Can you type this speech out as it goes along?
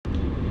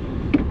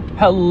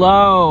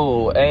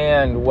Hello,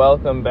 and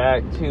welcome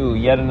back to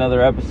yet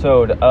another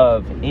episode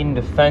of In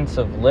Defense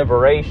of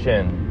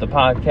Liberation, the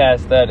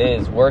podcast that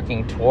is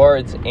working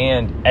towards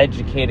and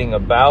educating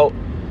about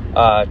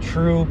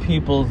true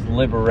people's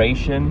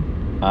liberation,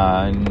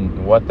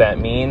 and what that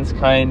means,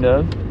 kind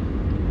of.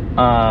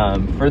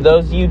 For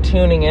those of you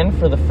tuning in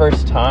for the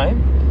first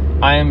time,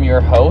 I am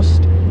your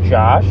host,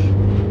 Josh.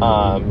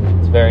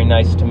 It's very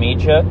nice to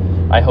meet you.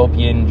 I hope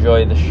you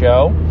enjoy the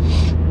show.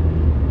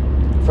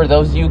 For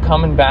those of you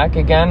coming back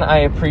again,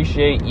 I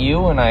appreciate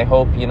you, and I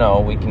hope,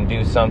 we can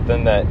do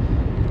something that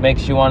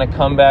makes you want to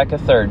come back a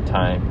third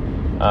time.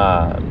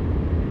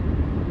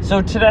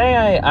 So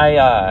today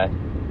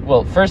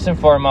well, first and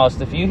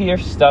foremost, if you hear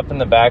stuff in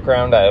the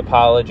background, I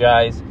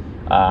apologize.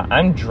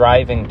 I'm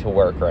driving to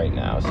work right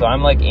now, so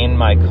I'm, in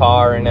my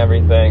car and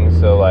everything,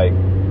 so,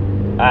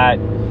 I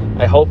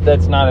hope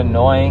that's not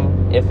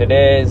annoying. If it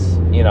is,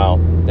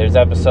 there's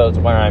episodes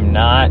where I'm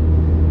not.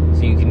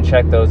 So you can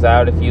check those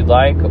out if you'd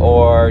like,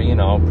 or,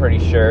 pretty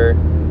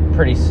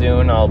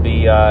soon I'll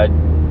be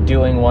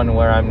doing one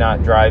where I'm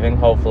not driving,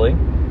 hopefully.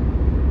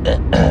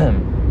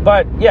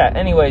 But, yeah,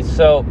 anyways,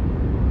 so,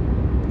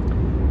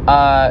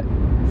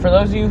 for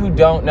those of you who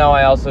don't know,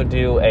 I also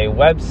do a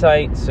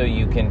website, so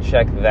you can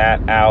check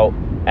that out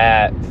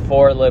at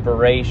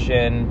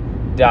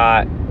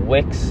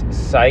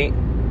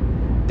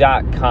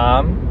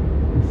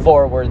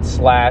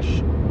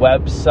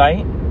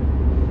forliberation.wixsite.com/website.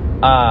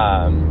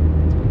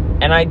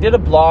 And I did a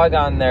blog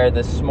on there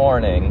this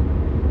morning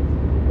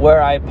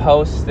where I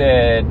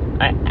posted,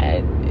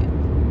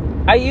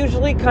 I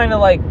usually kind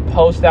of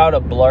post out a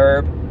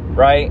blurb,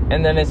 right?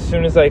 And then as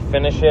soon as I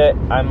finish it,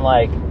 I'm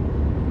like,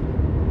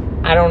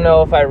 I don't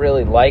know if I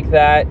really like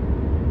that.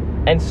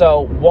 And so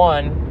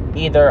one,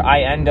 either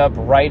I end up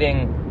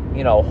writing,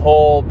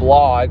 whole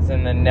blogs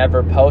and then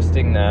never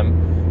posting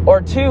them,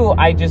 or two,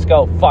 I just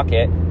go, fuck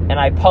it, and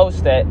I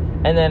post it.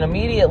 And then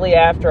immediately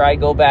after, I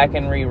go back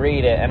and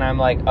reread it, and I'm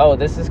like, oh,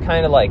 this is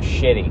kind of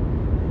shitty.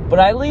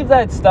 But I leave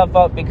that stuff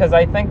up because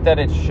I think that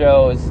it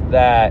shows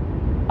that,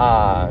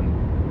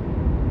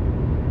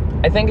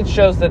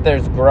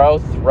 there's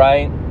growth,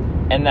 right?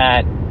 And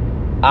that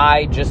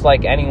I, just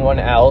like anyone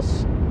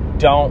else,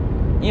 don't,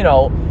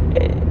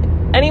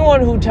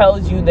 anyone who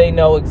tells you they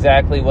know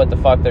exactly what the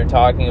fuck they're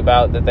talking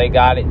about, that they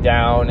got it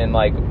down, and,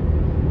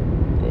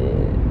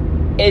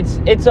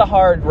 it's a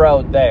hard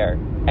road there.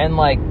 And,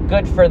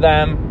 good for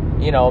them,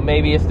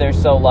 maybe if they're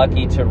so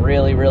lucky to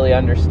really, really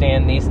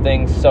understand these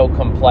things so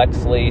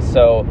complexly,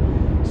 so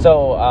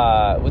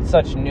with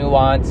such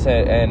nuance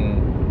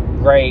and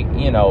great,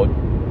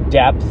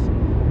 depth,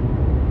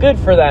 good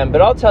for them.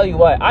 But I'll tell you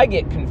what, I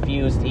get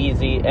confused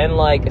easy, and,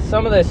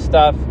 some of this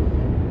stuff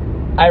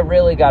I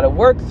really got to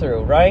work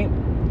through, right?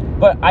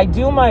 But I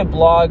do my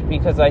blog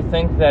because I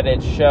think that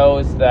it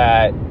shows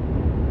that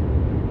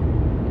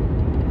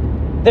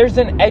there's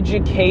an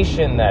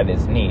education that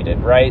is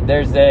needed, right?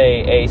 There's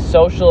a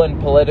social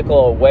and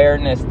political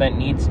awareness that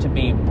needs to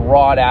be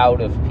brought out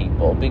of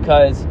people,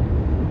 because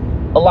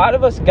a lot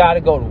of us got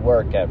to go to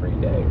work every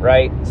day,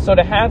 right? So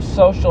to have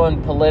social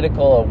and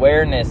political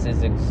awareness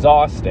is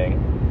exhausting,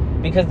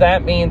 because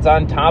that means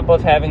on top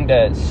of having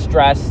to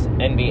stress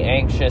and be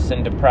anxious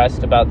and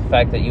depressed about the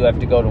fact that you have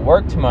to go to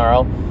work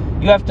tomorrow,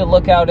 you have to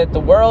look out at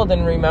the world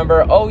and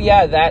remember, oh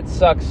yeah, that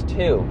sucks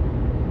too.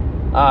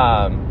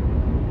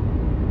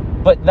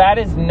 But that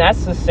is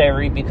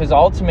necessary, because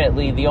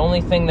ultimately the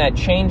only thing that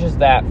changes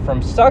that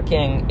from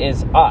sucking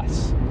is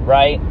us,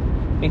 right?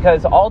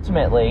 Because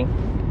ultimately,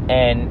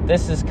 and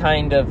this is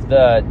kind of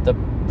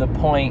the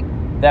point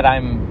that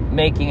I'm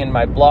making in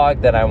my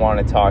blog that I want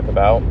to talk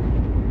about,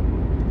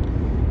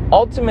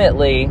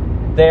 ultimately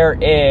there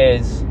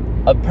is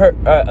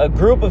a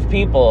group of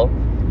people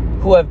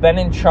who have been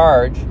in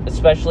charge,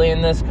 especially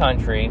in this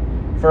country,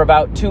 for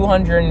about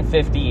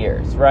 250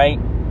 years, right?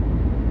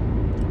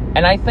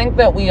 And I think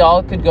that we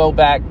all could go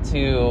back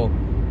to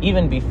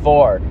even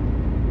before,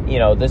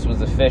 this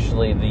was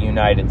officially the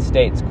United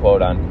States,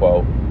 quote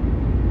unquote,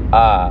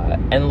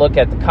 and look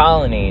at the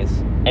colonies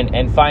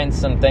and find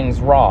some things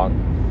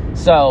wrong.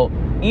 So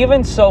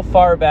even so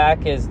far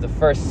back as the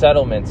first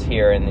settlements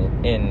here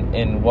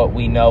in what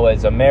we know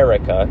as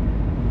America,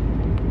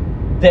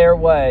 there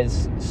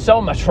was so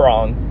much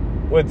wrong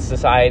with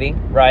society,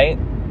 right?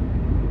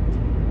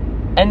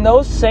 And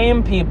those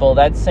same people,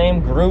 that same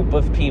group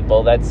of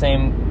people, that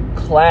same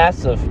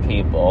class of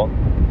people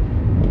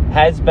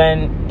has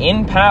been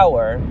in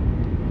power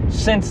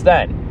since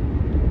then.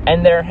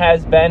 And there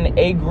has been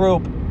a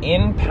group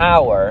in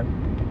power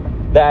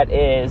that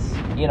is,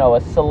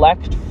 a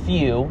select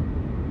few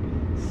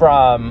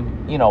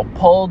from,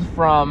 pulled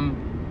from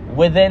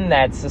within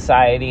that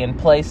society and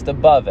placed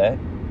above it,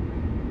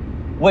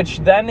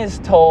 which then is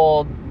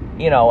told,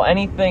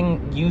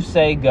 anything you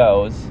say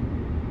goes,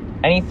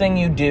 anything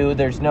you do,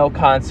 there's no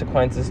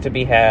consequences to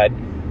be had.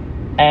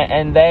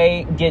 And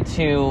they get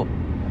to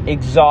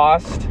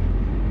exhaust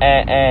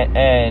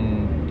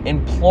and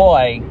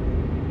employ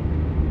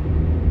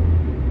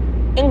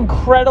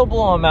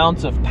incredible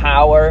amounts of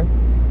power,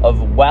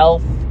 of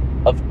wealth,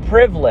 of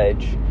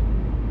privilege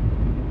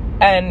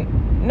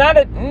And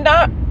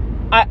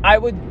I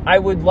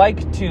would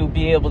like to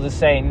be able to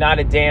say not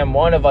a damn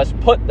one of us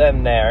put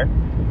them there,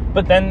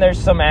 but then there's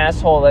some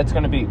asshole that's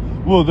going to be,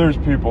 well, there's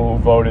people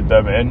who voted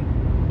them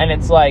in. And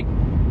it's like,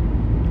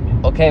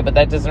 okay, but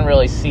that doesn't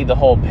really see the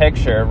whole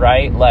picture,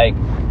 right? Like,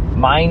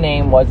 my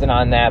name wasn't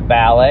on that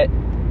ballot.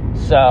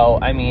 So,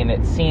 I mean,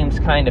 it seems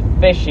kind of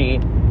fishy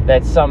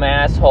that some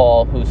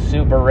asshole who's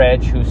super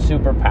rich, who's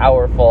super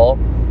powerful,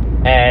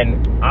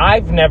 and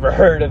I've never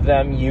heard of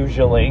them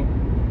usually,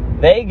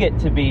 they get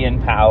to be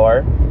in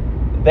power.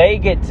 They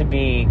get to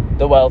be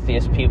the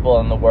wealthiest people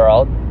in the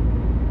world.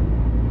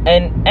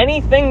 And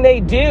anything they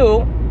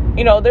do,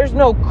 you know, there's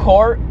no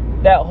court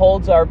that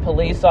holds our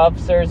police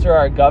officers or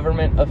our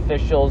government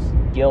officials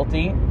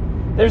guilty.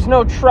 There's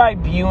no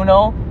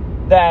tribunal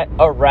that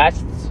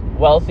arrests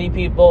wealthy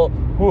people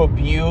who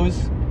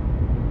abuse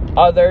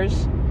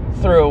others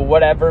through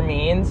whatever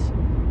means.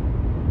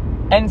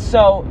 And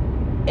so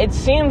it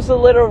seems a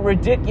little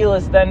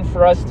ridiculous then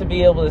for us to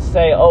be able to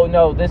say, oh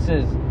no, this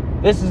is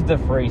the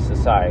free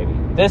society.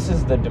 This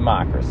is the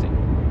democracy.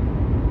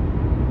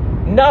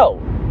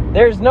 No,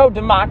 there's no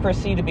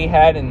democracy to be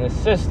had in this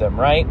system,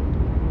 right?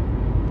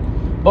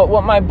 But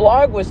what my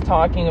blog was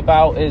talking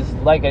about is,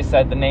 like I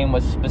said, the name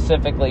was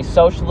specifically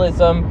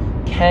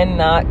socialism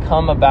cannot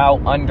come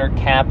about under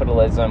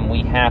capitalism.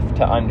 We have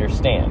to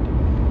understand.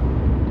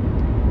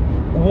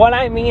 What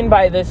I mean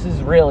by this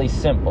is really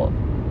simple.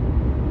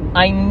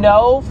 I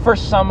know for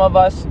some of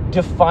us,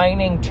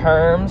 defining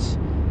terms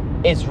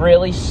is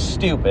really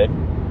stupid.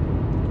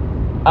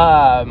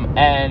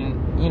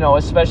 And, you know,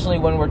 especially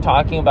when we're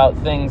talking about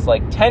things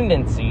like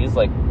tendencies,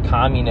 like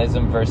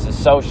communism versus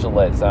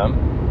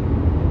socialism,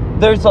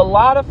 there's a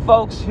lot of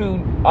folks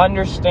who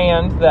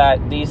understand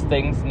that these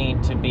things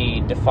need to be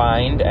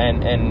defined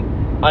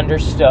and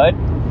understood.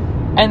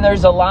 And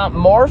there's a lot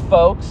more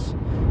folks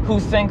who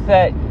think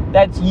that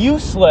that's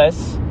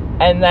useless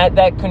and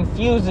that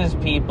confuses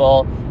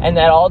people and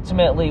that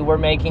ultimately we're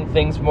making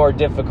things more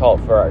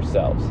difficult for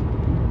ourselves.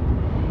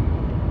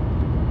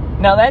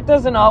 Now, that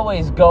doesn't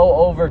always go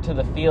over to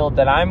the field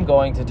that I'm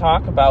going to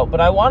talk about, but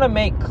I want to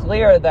make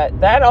clear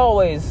that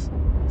always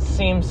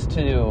seems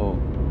to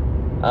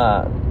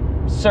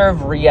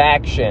serve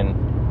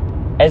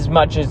reaction as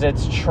much as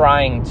it's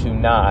trying to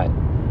not.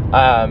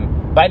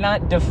 By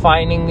not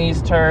defining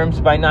these terms,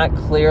 by not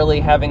clearly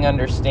having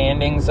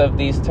understandings of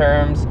these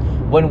terms,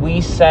 when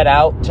we set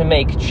out to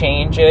make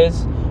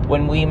changes,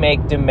 when we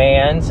make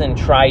demands and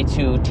try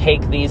to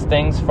take these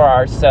things for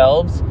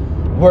ourselves,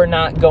 we're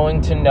not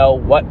going to know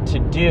what to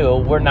do.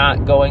 We're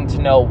not going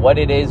to know what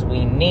it is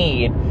we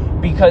need,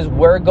 because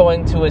we're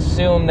going to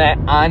assume that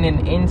on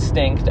an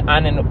instinct,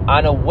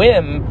 on a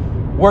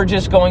whim, we're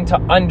just going to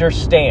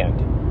understand.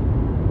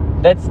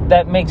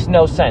 That makes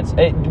no sense.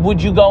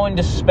 Would you go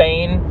into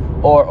Spain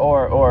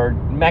or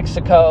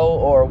Mexico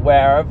or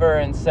wherever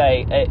and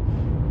say,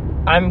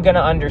 I'm going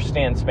to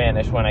understand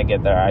Spanish when I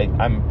get there?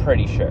 I'm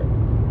pretty sure.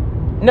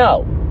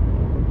 No.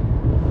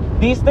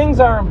 These things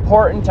are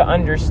important to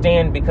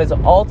understand because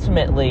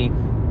ultimately,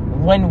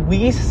 when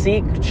we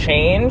seek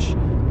change,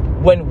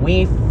 when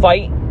we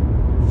fight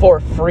for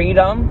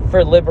freedom,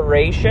 for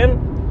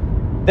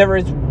liberation, there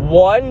is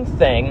one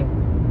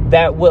thing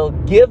that will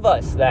give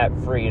us that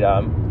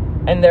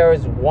freedom, and there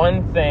is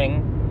one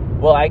thing,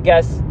 well, I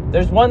guess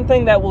there's one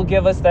thing that will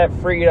give us that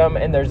freedom,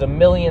 and there's a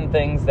million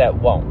things that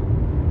won't.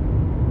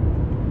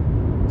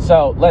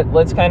 So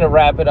let's kind of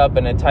wrap it up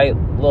in a tight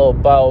little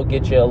bow,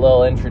 get you a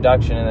little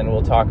introduction, and then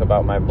we'll talk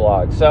about my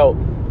blog. So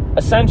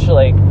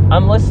essentially,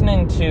 I'm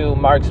listening to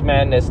Marx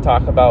Madness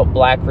talk about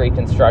Black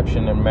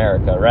Reconstruction in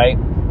America, right?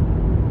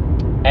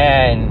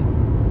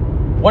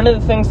 And one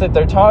of the things that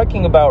they're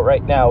talking about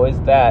right now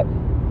is that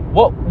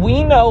what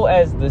we know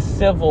as the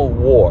Civil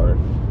War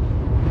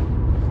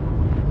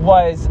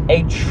was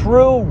a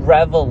true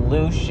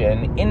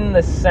revolution in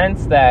the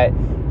sense that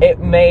it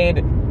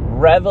made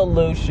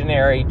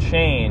revolutionary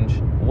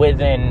change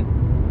within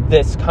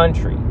this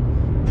country.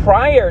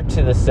 Prior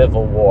to the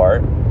Civil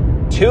War,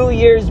 2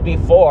 years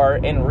before,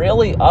 and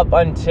really up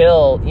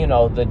until,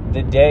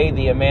 the day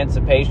the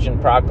Emancipation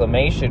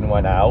Proclamation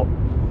went out,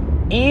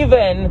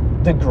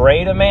 even the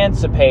great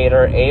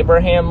emancipator,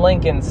 Abraham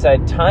Lincoln,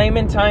 said time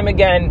and time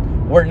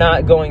again, we're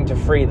not going to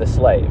free the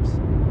slaves.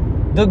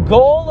 The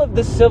goal of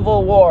the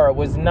Civil War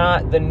was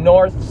not the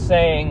North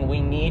saying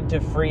we need to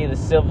free the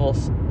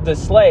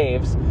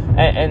slaves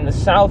and the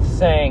South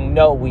saying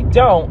no, we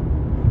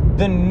don't.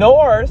 The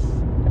North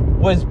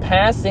was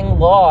passing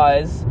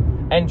laws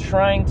and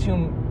trying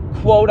to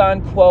quote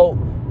unquote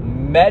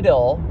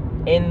meddle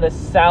in the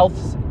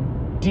South's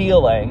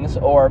dealings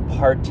or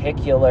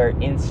particular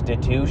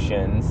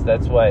institutions.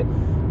 That's what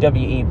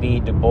W.E.B.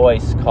 Du Bois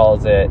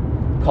calls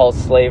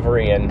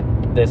slavery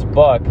in this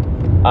book,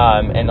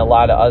 and a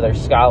lot of other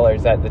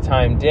scholars at the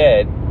time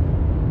did.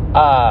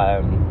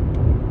 I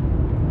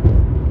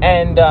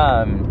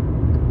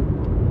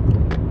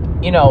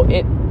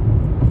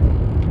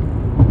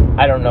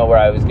don't know where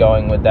I was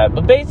going with that,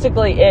 but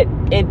basically it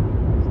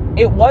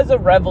was a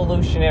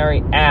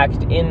revolutionary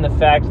act in the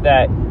fact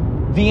that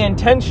the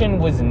intention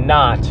was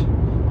not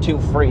to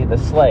free the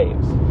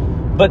slaves.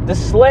 But the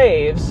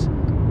slaves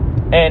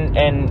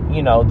and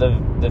you know,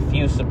 the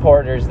few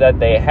supporters that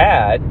they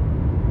had,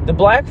 the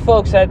black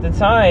folks at the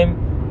time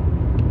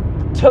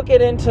took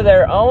it into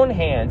their own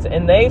hands,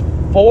 and they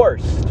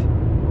forced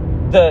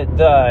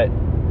the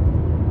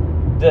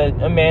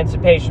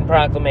Emancipation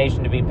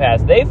Proclamation to be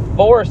passed. They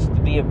forced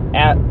the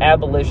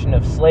abolition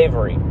of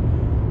slavery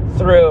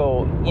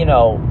through, you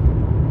know,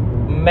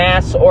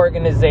 mass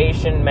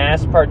organization,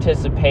 mass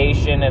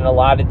participation, and a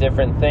lot of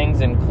different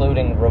things,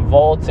 including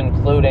revolts,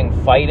 including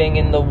fighting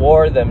in the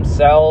war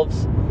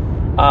themselves.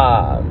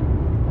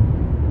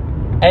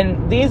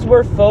 And these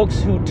were folks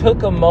who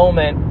took a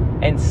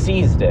moment and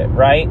seized it,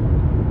 right?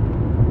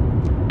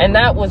 And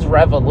that was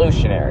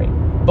revolutionary.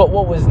 But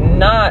what was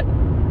not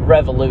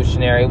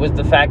revolutionary was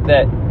the fact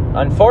that,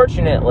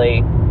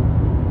 unfortunately,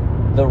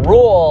 the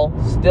rule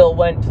still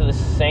went to the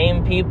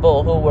same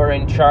people who were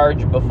in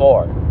charge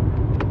before.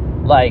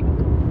 Like,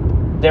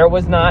 there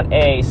was not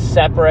a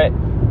separate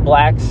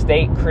black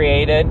state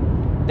created.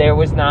 There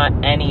was not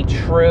any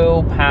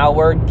true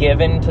power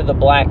given to the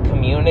black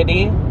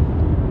community.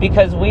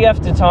 Because we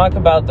have to talk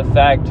about the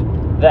fact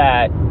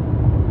that,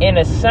 in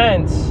a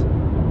sense,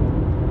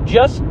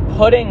 just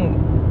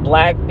putting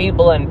black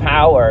people in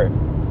power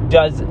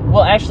does,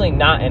 well, actually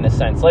not in a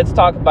sense. Let's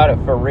talk about it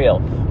for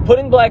real.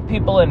 Putting black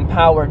people in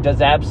power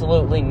does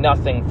absolutely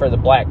nothing for the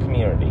black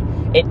community.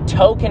 It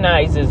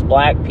tokenizes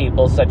black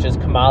people such as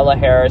Kamala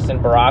Harris and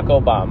Barack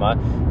Obama,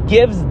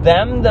 gives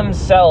them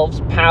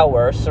themselves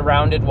power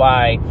surrounded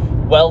by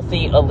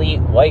wealthy,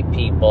 elite white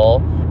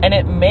people, and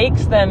it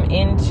makes them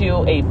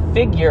into a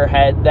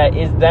figurehead that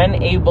is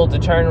then able to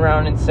turn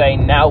around and say,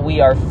 now we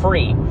are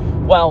free.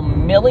 While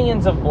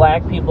millions of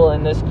black people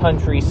in this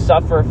country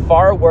suffer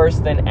far worse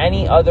than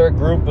any other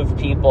group of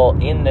people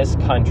in this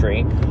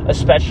country,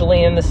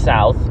 especially in the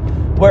South,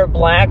 where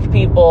black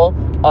people,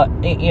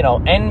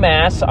 en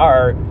masse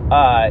are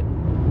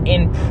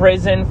in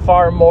prison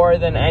far more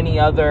than any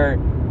other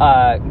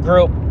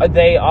group.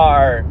 They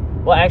are,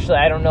 well, actually,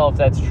 I don't know if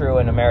that's true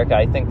in America.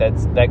 I think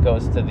that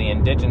goes to the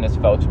indigenous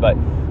folks, but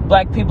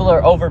black people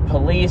are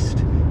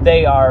over-policed.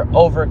 They are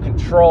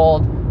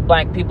over-controlled.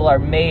 Black people are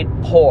made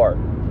poor.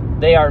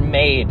 They are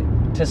made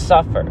to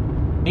suffer.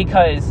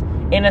 Because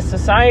in a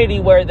society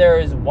where there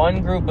is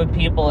one group of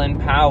people in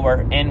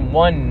power and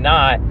one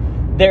not,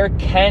 there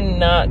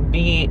cannot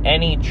be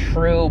any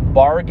true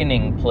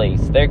bargaining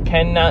place. There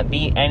cannot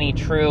be any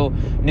true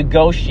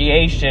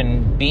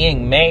negotiation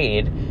being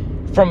made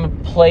from a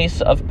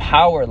place of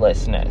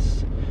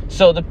powerlessness.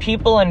 So the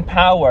people in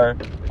power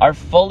are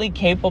fully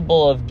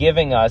capable of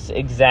giving us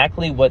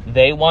exactly what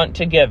they want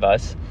to give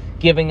us,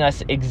 giving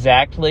us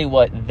exactly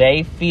what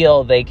they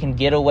feel they can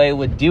get away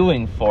with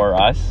doing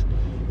for us,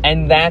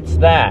 and that's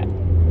that.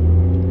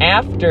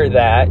 After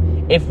that,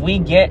 if we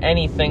get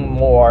anything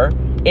more,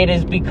 it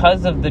is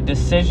because of the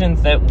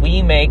decisions that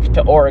we make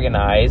to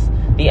organize,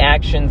 the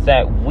actions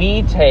that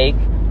we take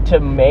to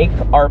make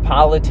our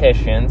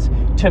politicians,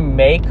 to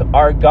make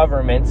our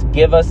governments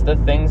give us the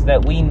things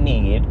that we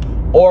need,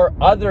 or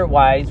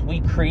otherwise we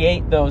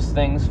create those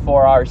things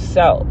for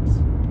ourselves.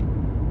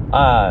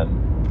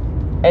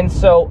 And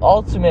so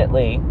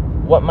ultimately,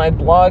 what my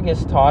blog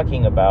is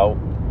talking about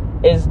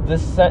is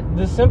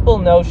the simple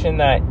notion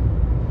that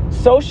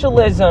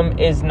socialism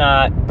is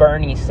not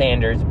Bernie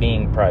Sanders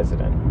being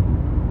president.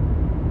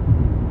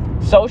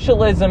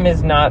 Socialism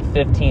is not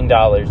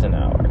 $15 an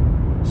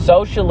hour.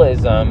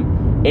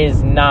 Socialism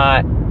is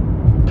not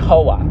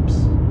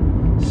co-ops.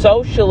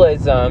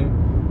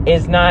 Socialism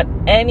is not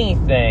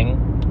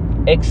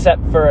anything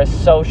except for a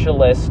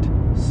socialist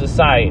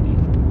society.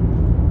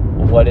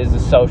 What is a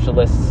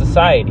socialist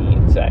society,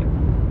 you'd say?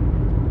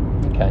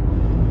 Okay.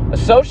 A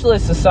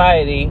socialist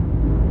society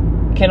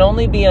can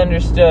only be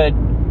understood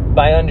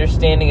by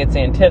understanding its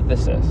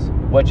antithesis,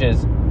 which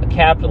is a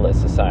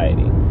capitalist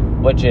society,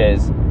 which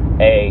is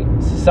a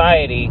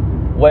society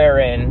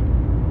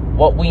wherein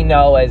what we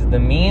know as the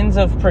means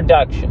of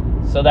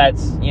production, so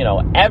that's,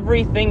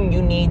 everything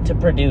you need to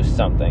produce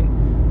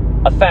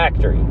something, a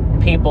factory,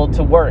 people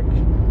to work,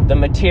 the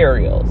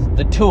materials,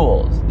 the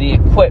tools, the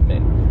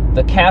equipment,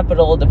 the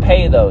capital to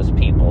pay those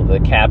people, the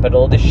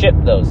capital to ship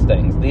those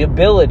things, the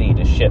ability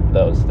to ship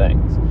those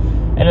things.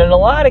 And in a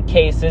lot of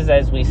cases,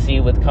 as we see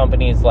with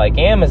companies like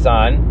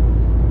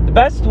Amazon, the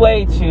best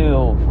way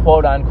to,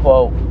 quote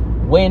unquote,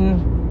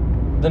 win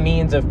the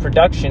means of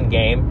production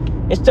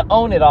game is to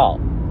own it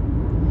all.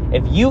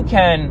 If you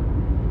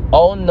can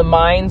own the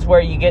mines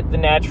where you get the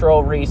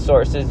natural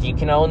resources, you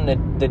can own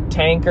the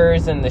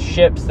tankers and the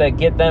ships that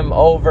get them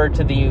over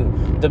to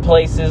the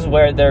places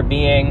where they're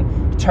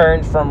being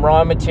turned from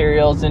raw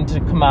materials into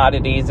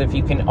commodities, if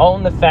you can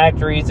own the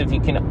factories, if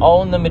you can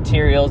own the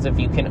materials, if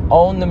you can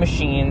own the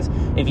machines,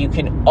 if you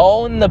can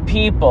own the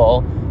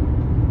people,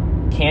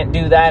 can't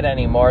do that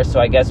anymore, so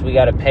I guess we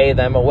got to pay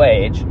them a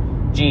wage.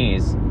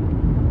 Geez.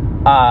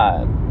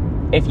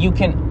 If you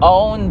can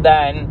own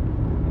then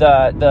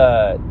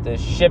the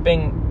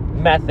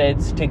shipping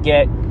methods to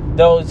get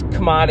those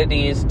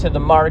commodities to the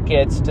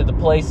markets, to the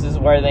places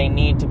where they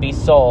need to be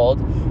sold,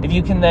 if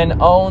you can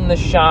then own the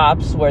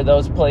shops where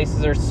those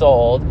places are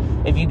sold,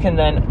 if you can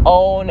then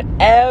own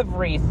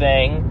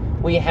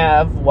everything, we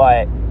have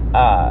what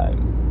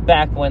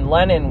back when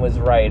Lenin was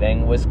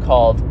writing was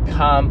called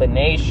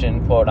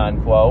combination, quote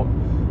unquote.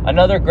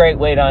 Another great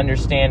way to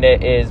understand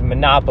it is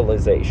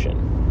monopolization.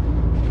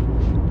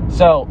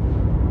 So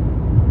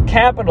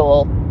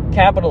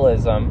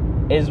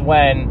capitalism is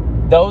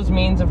when those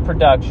means of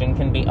production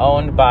can be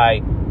owned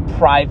by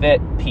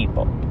private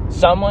people.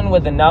 Someone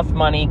with enough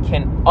money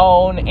can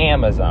own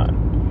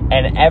Amazon,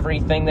 and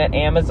everything that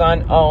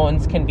Amazon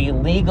owns can be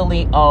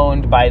legally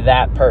owned by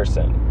that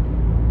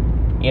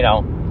person. You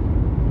know,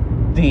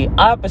 the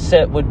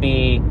opposite would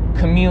be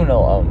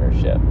communal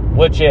ownership,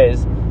 which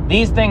is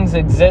these things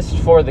exist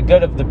for the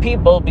good of the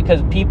people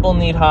because people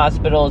need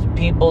hospitals,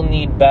 people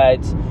need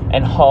beds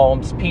and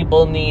homes,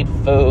 people need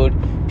food,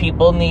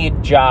 people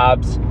need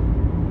jobs.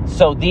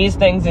 So these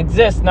things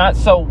exist not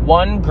so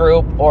one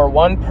group or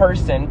one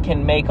person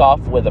can make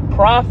off with a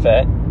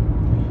profit,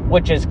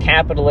 which is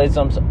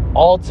capitalism's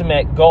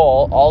ultimate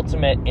goal,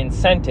 ultimate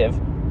incentive,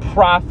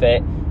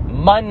 profit,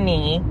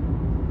 money.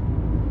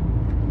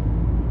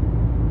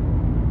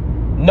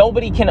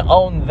 Nobody can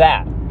own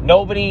that.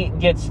 Nobody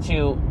gets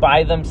to,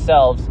 by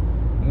themselves,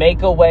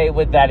 make away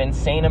with that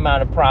insane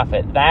amount of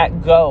profit.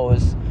 That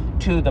goes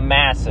to the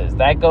masses.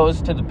 That goes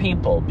to the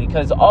people.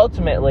 Because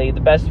ultimately,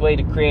 the best way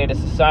to create a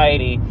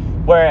society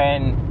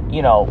wherein,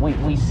 you know,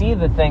 we see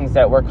the things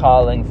that we're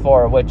calling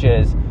for, which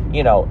is,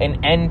 you know,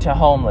 an end to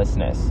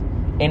homelessness,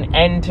 an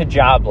end to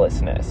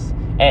joblessness,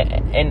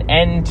 an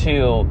end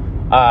to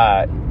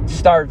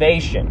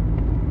starvation.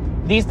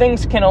 These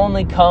things can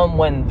only come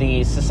when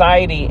the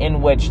society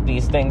in which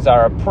these things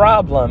are a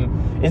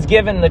problem is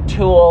given the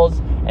tools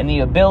and the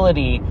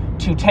ability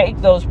to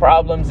take those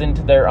problems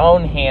into their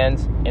own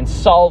hands and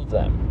solve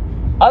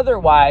them.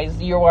 Otherwise,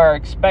 you are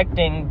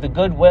expecting the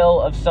goodwill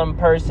of some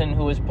person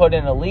who is put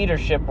in a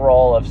leadership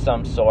role of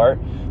some sort,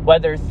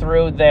 whether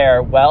through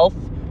their wealth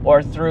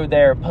or through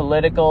their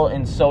political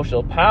and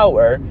social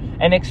power,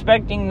 and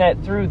expecting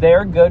that through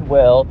their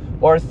goodwill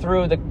or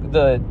through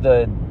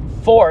the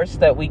force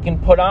that we can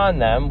put on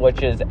them,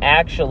 which is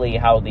actually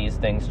how these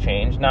things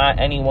change, not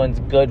anyone's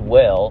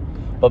goodwill,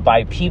 but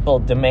by people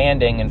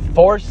demanding and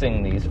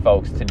forcing these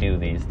folks to do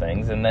these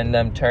things, and then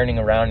them turning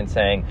around and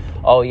saying,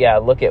 oh yeah,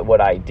 look at what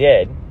I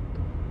did.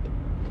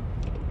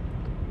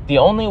 The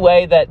only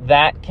way that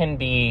that can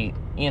be,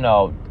 you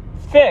know,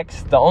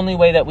 fixed, the only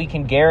way that we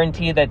can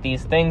guarantee that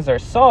these things are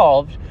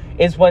solved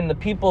is when the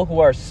people who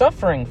are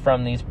suffering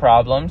from these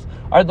problems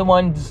are the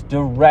ones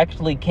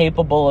directly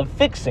capable of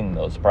fixing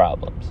those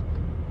problems.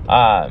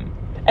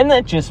 And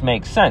that just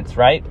makes sense,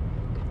 right?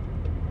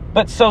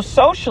 But so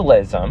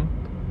socialism,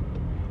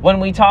 when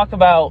we talk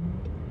about...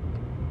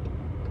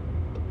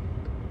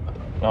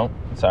 Oh,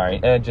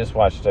 sorry. I just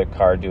watched a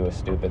car do a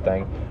stupid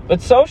thing.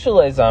 But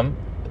socialism,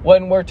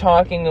 when we're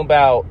talking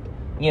about,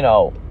 you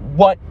know,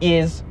 what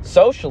is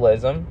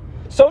socialism?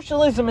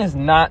 Socialism is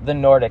not the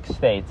Nordic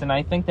states. And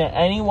I think that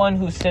anyone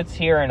who sits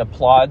here and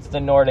applauds the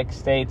Nordic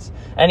states,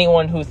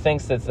 anyone who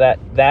thinks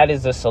that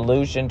is a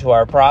solution to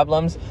our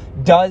problems,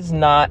 does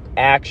not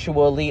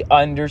actually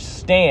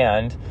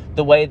understand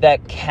the way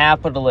that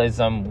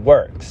capitalism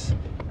works.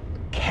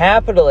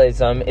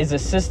 Capitalism is a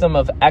system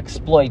of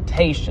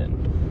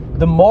exploitation.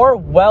 The more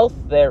wealth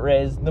there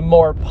is, the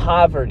more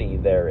poverty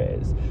there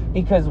is,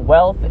 because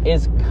wealth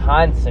is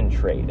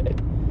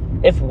concentrated.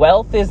 If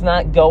wealth is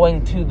not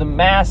going to the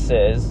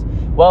masses,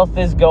 wealth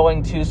is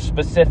going to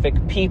specific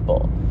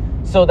people.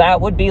 So that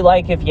would be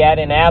like if you had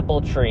an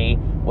apple tree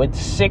with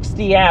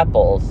 60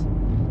 apples.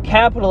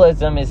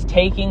 Capitalism is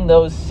taking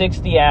those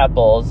 60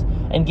 apples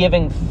and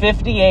giving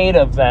 58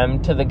 of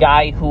them to the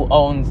guy who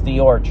owns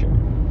the orchard.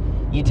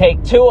 You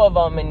take 2 of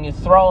them and you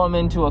throw them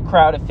into a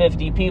crowd of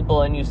 50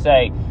 people and you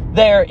say,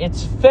 there,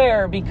 it's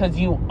fair because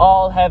you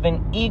all have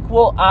an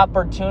equal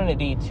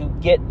opportunity to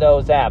get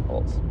those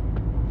apples.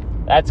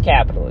 That's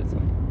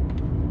capitalism.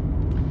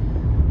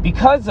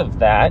 Because of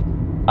that,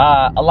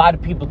 a lot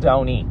of people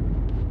don't eat.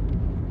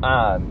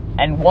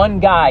 And one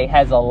guy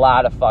has a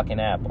lot of fucking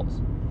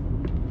apples.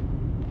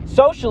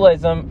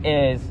 Socialism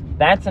is,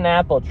 that's an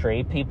apple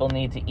tree. People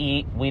need to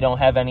eat. We don't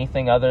have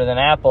anything other than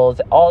apples.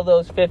 All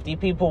those 50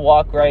 people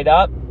walk right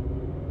up.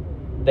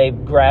 They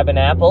grab an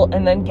apple.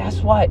 And then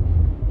guess what?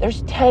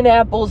 There's 10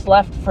 apples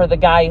left for the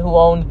guy who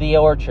owned the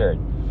orchard.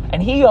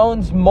 And he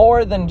owns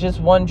more than just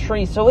one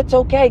tree. So it's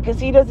okay because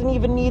he doesn't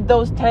even need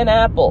those 10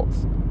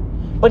 apples.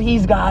 But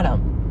he's got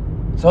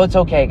them. So it's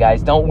okay,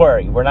 guys. Don't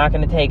worry. We're not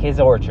going to take his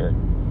orchard.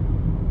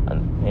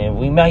 And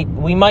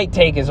we might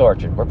take his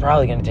orchard. We're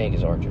probably going to take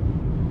his orchard.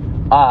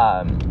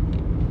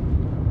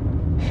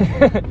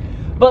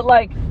 But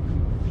like,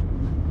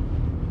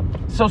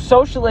 so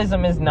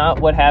socialism is not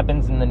what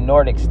happens in the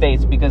Nordic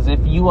states, because if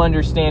you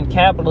understand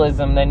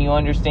capitalism, then you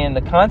understand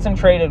the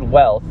concentrated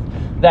wealth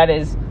that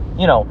is,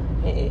 you know,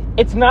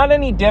 it's not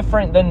any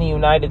different than the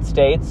United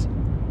States,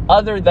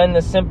 other than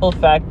the simple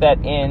fact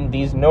that in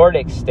these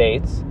Nordic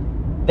states,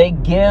 they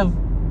give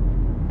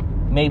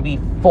maybe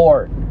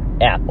 4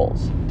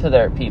 apples to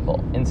their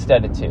people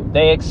instead of 2.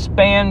 They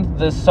expand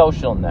the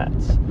social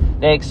nets.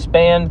 They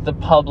expand the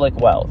public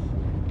wealth.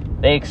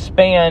 They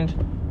expand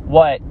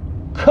what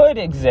could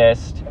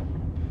exist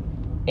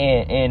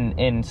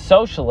in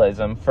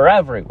socialism for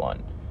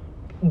everyone.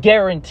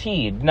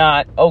 Guaranteed,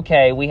 not,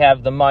 okay, we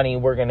have the money,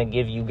 we're going to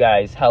give you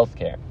guys health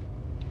care.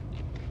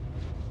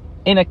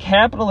 In a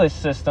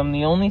capitalist system,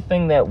 the only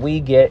thing that we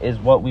get is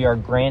what we are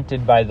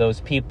granted by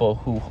those people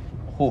who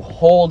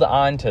hold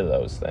on to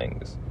those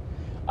things.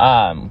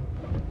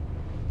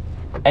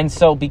 And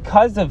so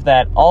because of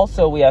that,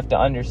 also we have to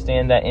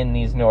understand that in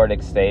these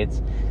Nordic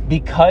states,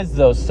 because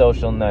those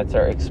social nets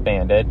are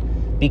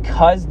expanded,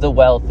 because the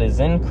wealth is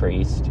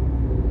increased,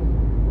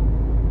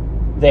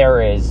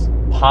 there is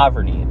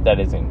poverty that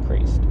is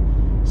increased.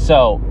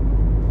 So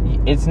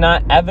it's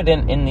not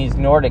evident in these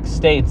Nordic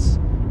states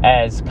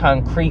as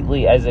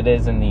concretely as it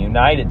is in the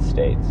United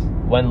States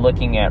when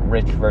looking at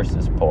rich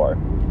versus poor.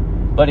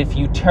 But if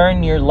you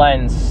turn your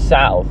lens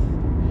south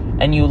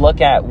and you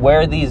look at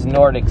where these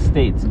Nordic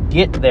states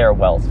get their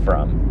wealth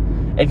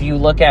from, if you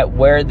look at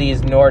where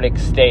these Nordic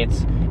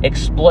states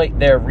exploit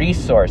their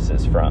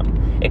resources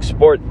from,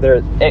 export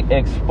their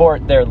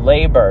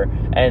labor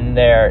and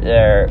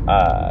their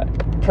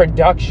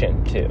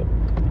production to,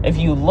 if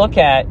you look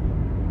at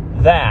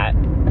that,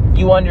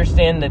 you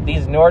understand that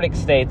these Nordic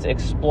states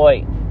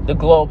exploit the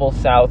global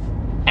south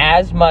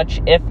as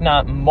much, if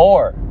not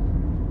more,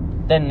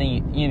 than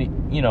the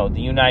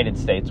United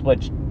States,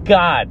 which,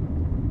 God,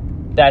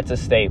 that's a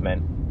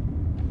statement.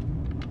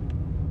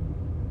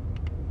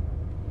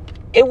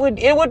 It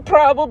would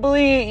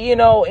probably,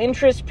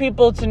 interest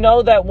people to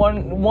know that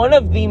one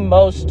of the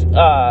most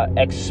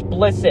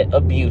explicit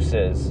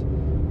abuses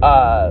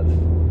of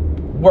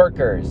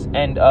workers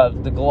and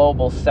of the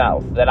global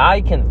south that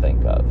I can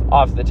think of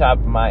off the top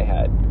of my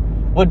head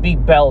would be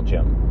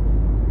Belgium.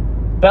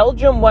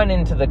 Belgium went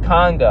into the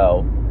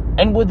Congo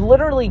and would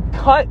literally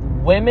cut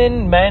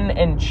women, men,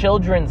 and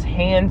children's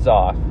hands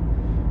off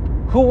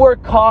who were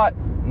caught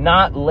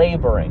not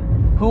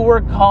laboring, who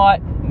were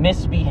caught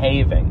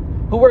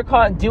misbehaving, who were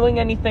caught doing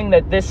anything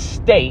that this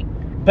state,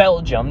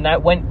 Belgium,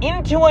 that went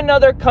into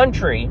another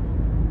country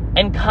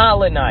and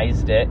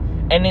colonized it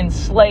and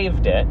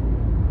enslaved it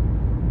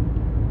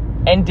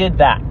and did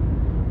that.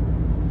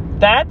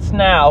 That's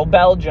now,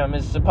 Belgium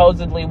is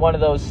supposedly one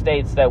of those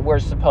states that we're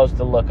supposed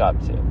to look up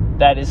to,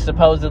 that is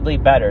supposedly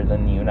better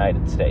than the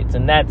United States,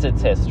 and that's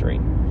its history.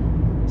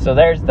 So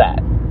there's that.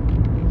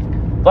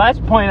 The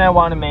last point I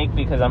want to make,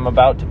 because I'm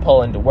about to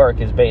pull into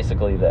work, is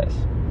basically this.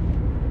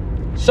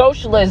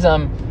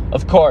 Socialism,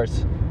 of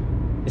course,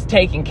 is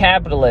taking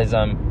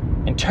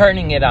capitalism and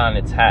turning it on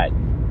its head.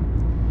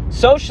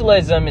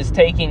 Socialism is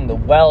taking the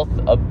wealth,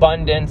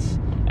 abundance,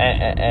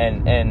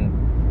 and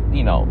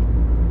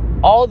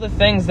all the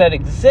things that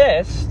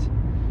exist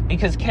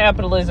because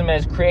capitalism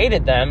has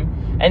created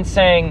them, and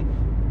saying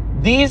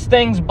these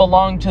things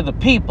belong to the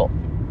people.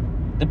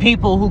 The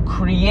people who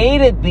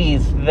created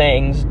these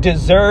things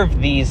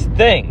deserve these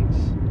things,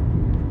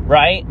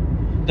 right?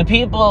 The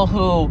people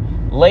who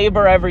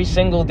labor every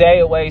single day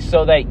away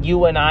so that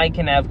you and I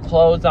can have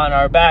clothes on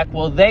our back,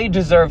 well, they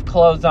deserve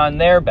clothes on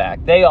their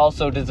back. They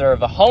also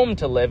deserve a home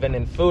to live in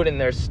and food in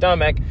their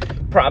stomach,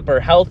 proper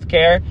health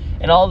care,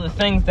 and all the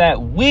things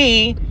that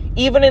we,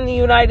 even in the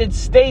United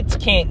States,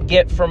 can't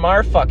get from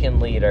our fucking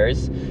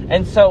leaders.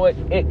 And so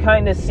it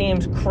kind of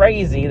seems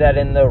crazy that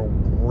in the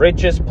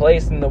richest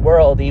place in the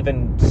world,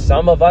 even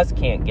some of us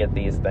can't get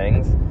these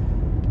things.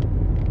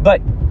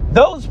 But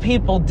those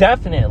people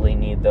definitely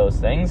need those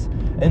things.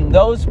 And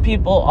those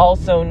people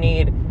also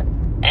need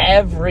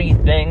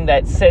everything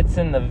that sits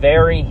in the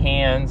very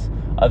hands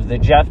of the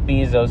Jeff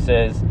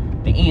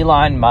Bezoses, the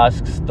Elon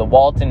Musks, the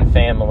Walton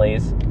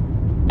families.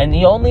 And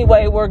the only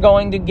way we're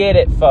going to get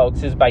it,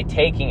 folks, is by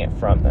taking it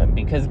from them.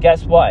 Because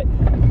guess what?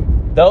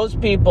 Those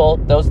people,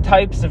 those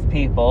types of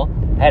people,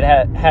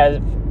 have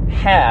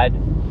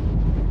had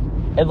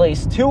at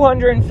least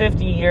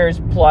 250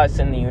 years plus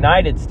in the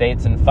United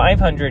States and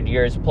 500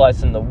 years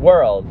plus in the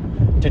world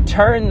to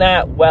turn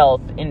that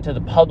wealth into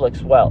the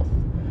public's wealth,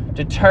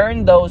 to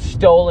turn those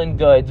stolen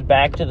goods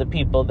back to the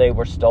people they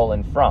were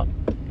stolen from.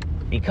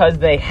 Because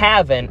they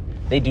haven't,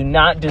 they do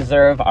not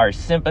deserve our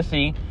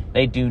sympathy,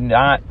 they do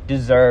not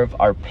deserve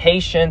our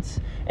patience,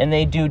 and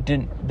they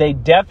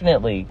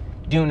definitely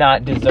do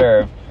not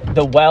deserve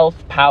the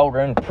wealth, power,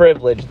 and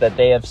privilege that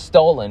they have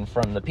stolen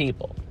from the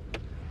people.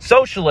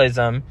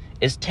 Socialism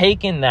is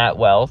taking that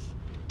wealth,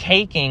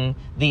 taking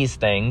these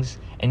things,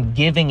 and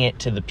giving it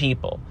to the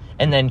people.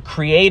 And then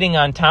creating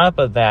on top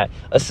of that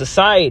a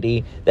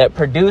society that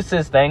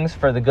produces things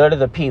for the good of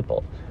the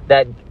people,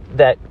 that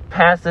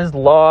passes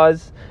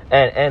laws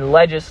and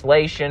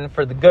legislation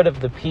for the good of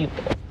the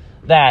people,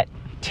 that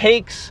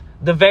takes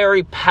the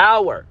very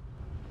power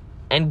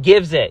and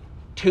gives it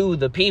to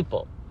the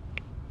people.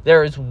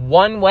 There is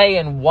one way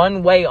and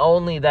one way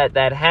only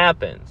that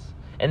happens,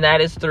 and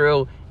that is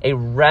through a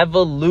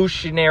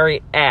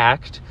revolutionary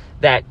act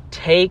that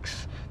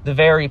takes the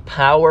very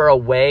power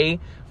away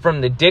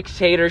from the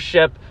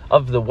dictatorship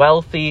of the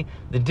wealthy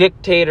the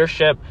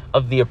dictatorship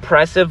of the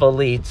oppressive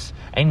elites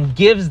and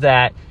gives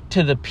that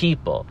to the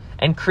people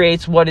and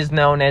creates what is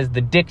known as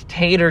the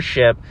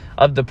dictatorship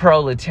of the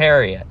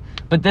proletariat.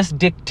 But this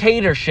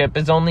dictatorship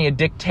is only a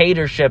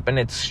dictatorship in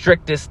its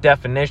strictest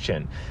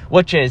definition,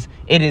 which is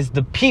it is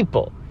the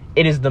people,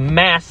 it is the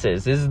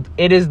masses,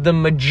 it is the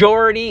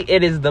majority,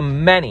 it is the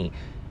many,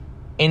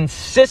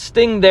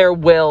 insisting their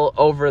will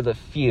over the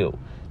few,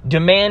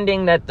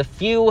 demanding that the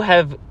few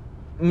have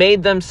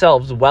made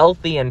themselves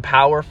wealthy and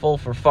powerful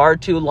for far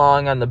too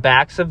long on the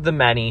backs of the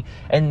many,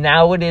 and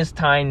now it is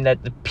time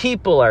that the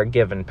people are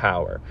given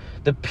power.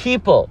 The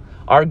people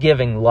are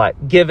given life.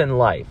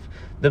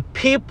 The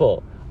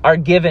people are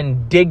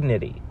given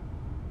dignity.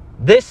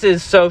 This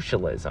is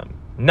socialism,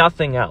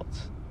 nothing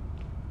else.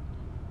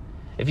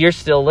 If you're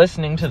still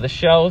listening to the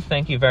show,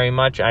 thank you very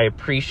much. I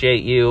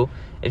appreciate you.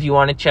 If you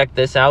want to check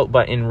this out,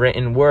 but in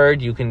written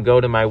word, you can go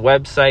to my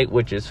website,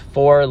 which is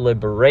For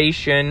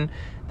Liberation.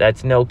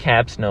 That's no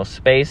caps, no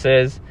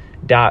spaces,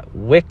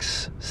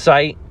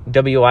 .wixsite,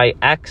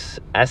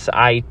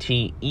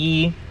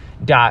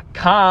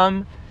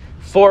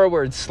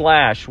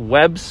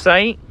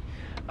 WIXSITE.com/website.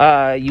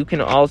 You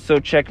can also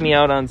check me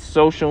out on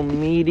social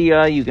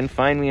media. You can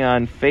find me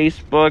on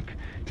Facebook,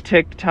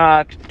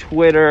 TikTok,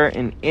 Twitter,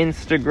 and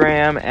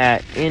Instagram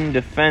at In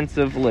Defense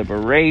of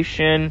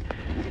Liberation.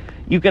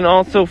 You can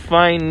also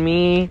find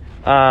me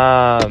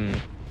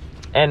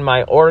and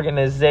my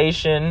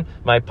organization,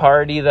 my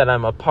party that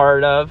I'm a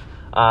part of,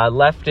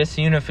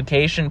 Leftist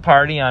Unification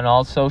Party, on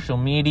all social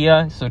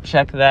media. So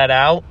check that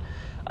out.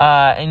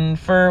 And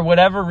for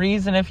whatever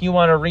reason, if you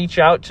want to reach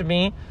out to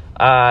me,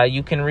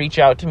 you can reach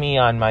out to me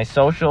on my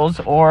socials,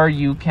 or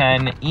you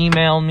can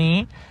email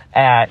me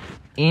at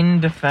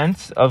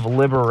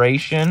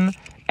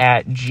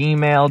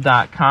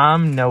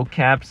indefenseofliberation@gmail.com, no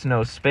caps,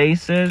 no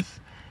spaces.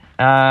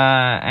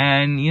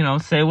 And,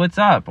 say what's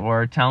up,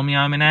 or tell me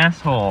I'm an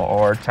asshole,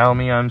 or tell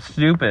me I'm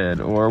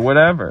stupid, or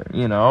whatever,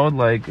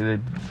 the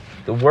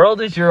world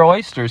is your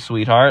oyster,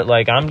 sweetheart.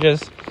 I'm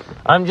just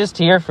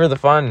here for the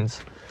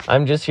funds.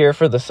 I'm just here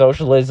for the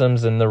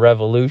socialisms and the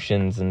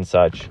revolutions and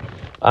such.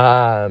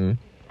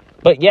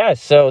 But yeah,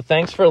 so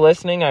thanks for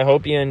listening. I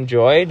hope you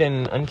enjoyed,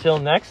 and until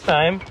next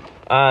time,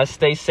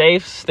 stay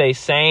safe, stay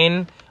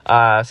sane.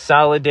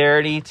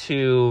 Solidarity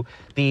to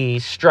the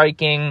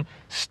striking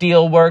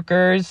steel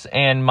workers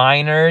and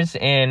miners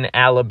in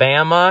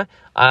Alabama.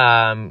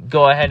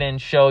 Go ahead and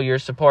show your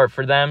support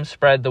for them.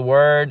 Spread the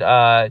word.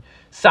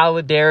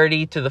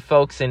 Solidarity to the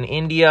folks in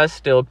India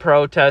still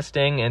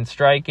protesting and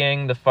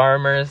striking, the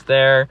farmers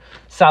there.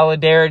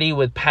 Solidarity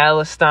with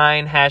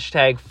Palestine,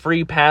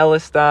 #Free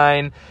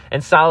Palestine,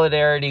 and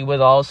solidarity with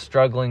all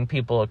struggling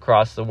people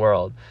across the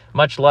world.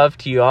 Much love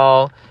to you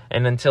all,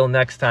 and until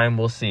next time,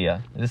 we'll see ya.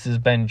 This has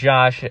been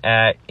Josh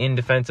at In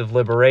Defense of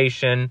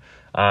Liberation.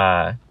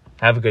 Have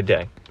a good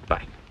day.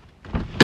 Bye.